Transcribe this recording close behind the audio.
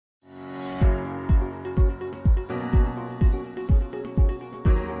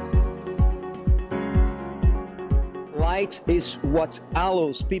light is what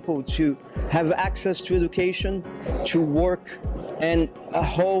allows people to have access to education, to work, and a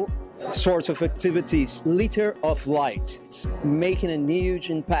whole sorts of activities. Litro of light. It's making a huge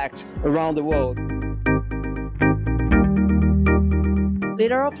impact around the world.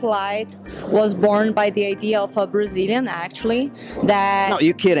 Litro of Light was born by the idea of a Brazilian, actually, that... No,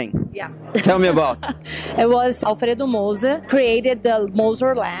 you're kidding. Yeah. Tell me about. It was Alfredo Moser created the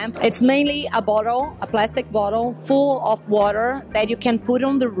Moser lamp. It's mainly a bottle, a plastic bottle full of water that you can put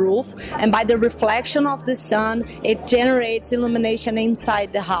on the roof, and by the reflection of the sun, it generates illumination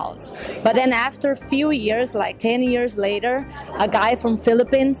inside the house. But then after a few years, like 10 years later, a guy from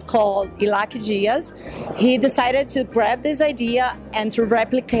Philippines called Ilaki Diaz, he decided to grab this idea and to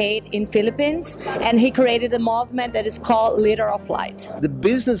replicate in Philippines, and he created a movement that is called Litro of Light. The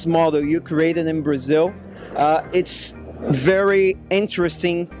business model you created in Brazil, it's very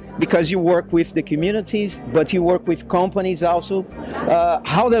interesting because you work with the communities, but you work with companies also.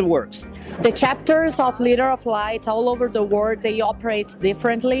 How that works? The chapters of Litro of Light all over the world, they operate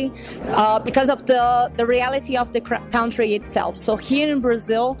differently because of the reality of the country itself. So here in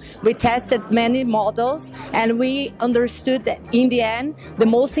Brazil, we tested many models, and we understood that in the end, the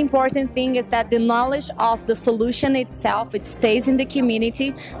most important thing is that the knowledge of the solution itself, it stays in the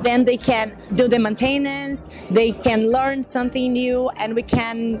community. Then they can do the maintenance, they can learn something new, and we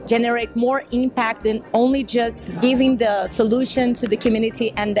can generate more impact than only just giving the solution to the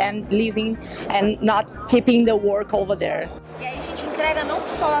community and then leaving and not keeping the work over there. E aí a gente entrega não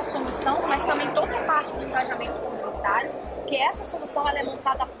só a solução, mas também toda a parte do engajamento comunitário, porque essa solução ela é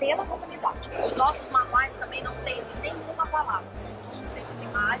montada pela comunidade. Os nossos manuais também não têm nenhuma palavra, são todos feitos de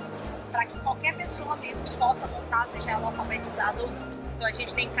imagens para que qualquer pessoa mesmo possa montar, seja ela alfabetizada ou não. Então a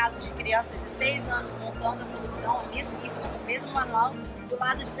gente tem casos de crianças de 6 anos montando a solução, mesmíssima, com o mesmo manual, do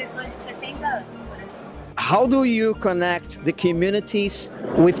lado de pessoas de 60 anos, por exemplo. How do you connect the communities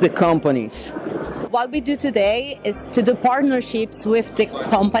with the companies? What we do today is to do partnerships with the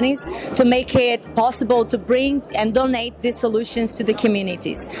companies to make it possible to bring and donate these solutions to the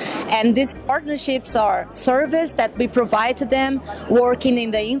communities. And these partnerships are service that we provide to them, working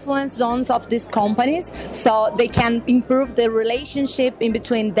in the influence zones of these companies, so they can improve the relationship in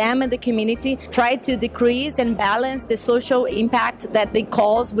between them and the community, try to decrease and balance the social impact that they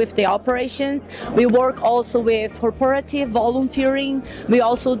cause with the operations. We work also with corporative volunteering. We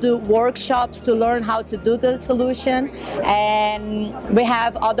also do workshops to learn how to do the solution, and we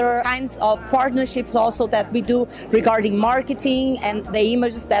have other kinds of partnerships also that we do regarding marketing and the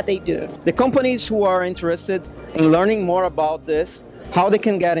images that they do. The companies who are interested in learning more about this, how they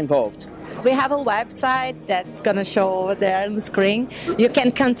can get involved? We have a website that's going to show over there on the screen. You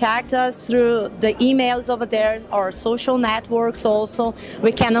can contact us through the emails over there or social networks also.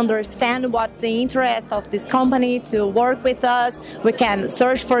 We can understand what's the interest of this company to work with us. We can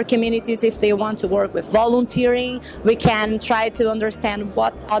search for communities if they want to work with volunteering. We can try to understand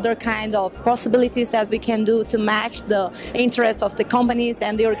what other kind of possibilities that we can do to match the interests of the companies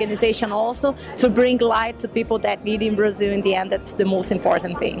and the organization also, to bring light to people that need in Brazil. In the end, that's the most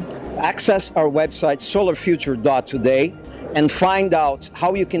important thing. Access our website solarfuture.today and find out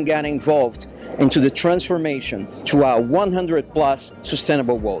how you can get involved into the transformation to a 100+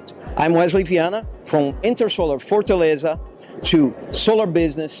 sustainable world. I'm Wesley Viana from Intersolar Fortaleza to Solar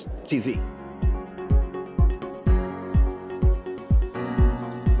Business TV.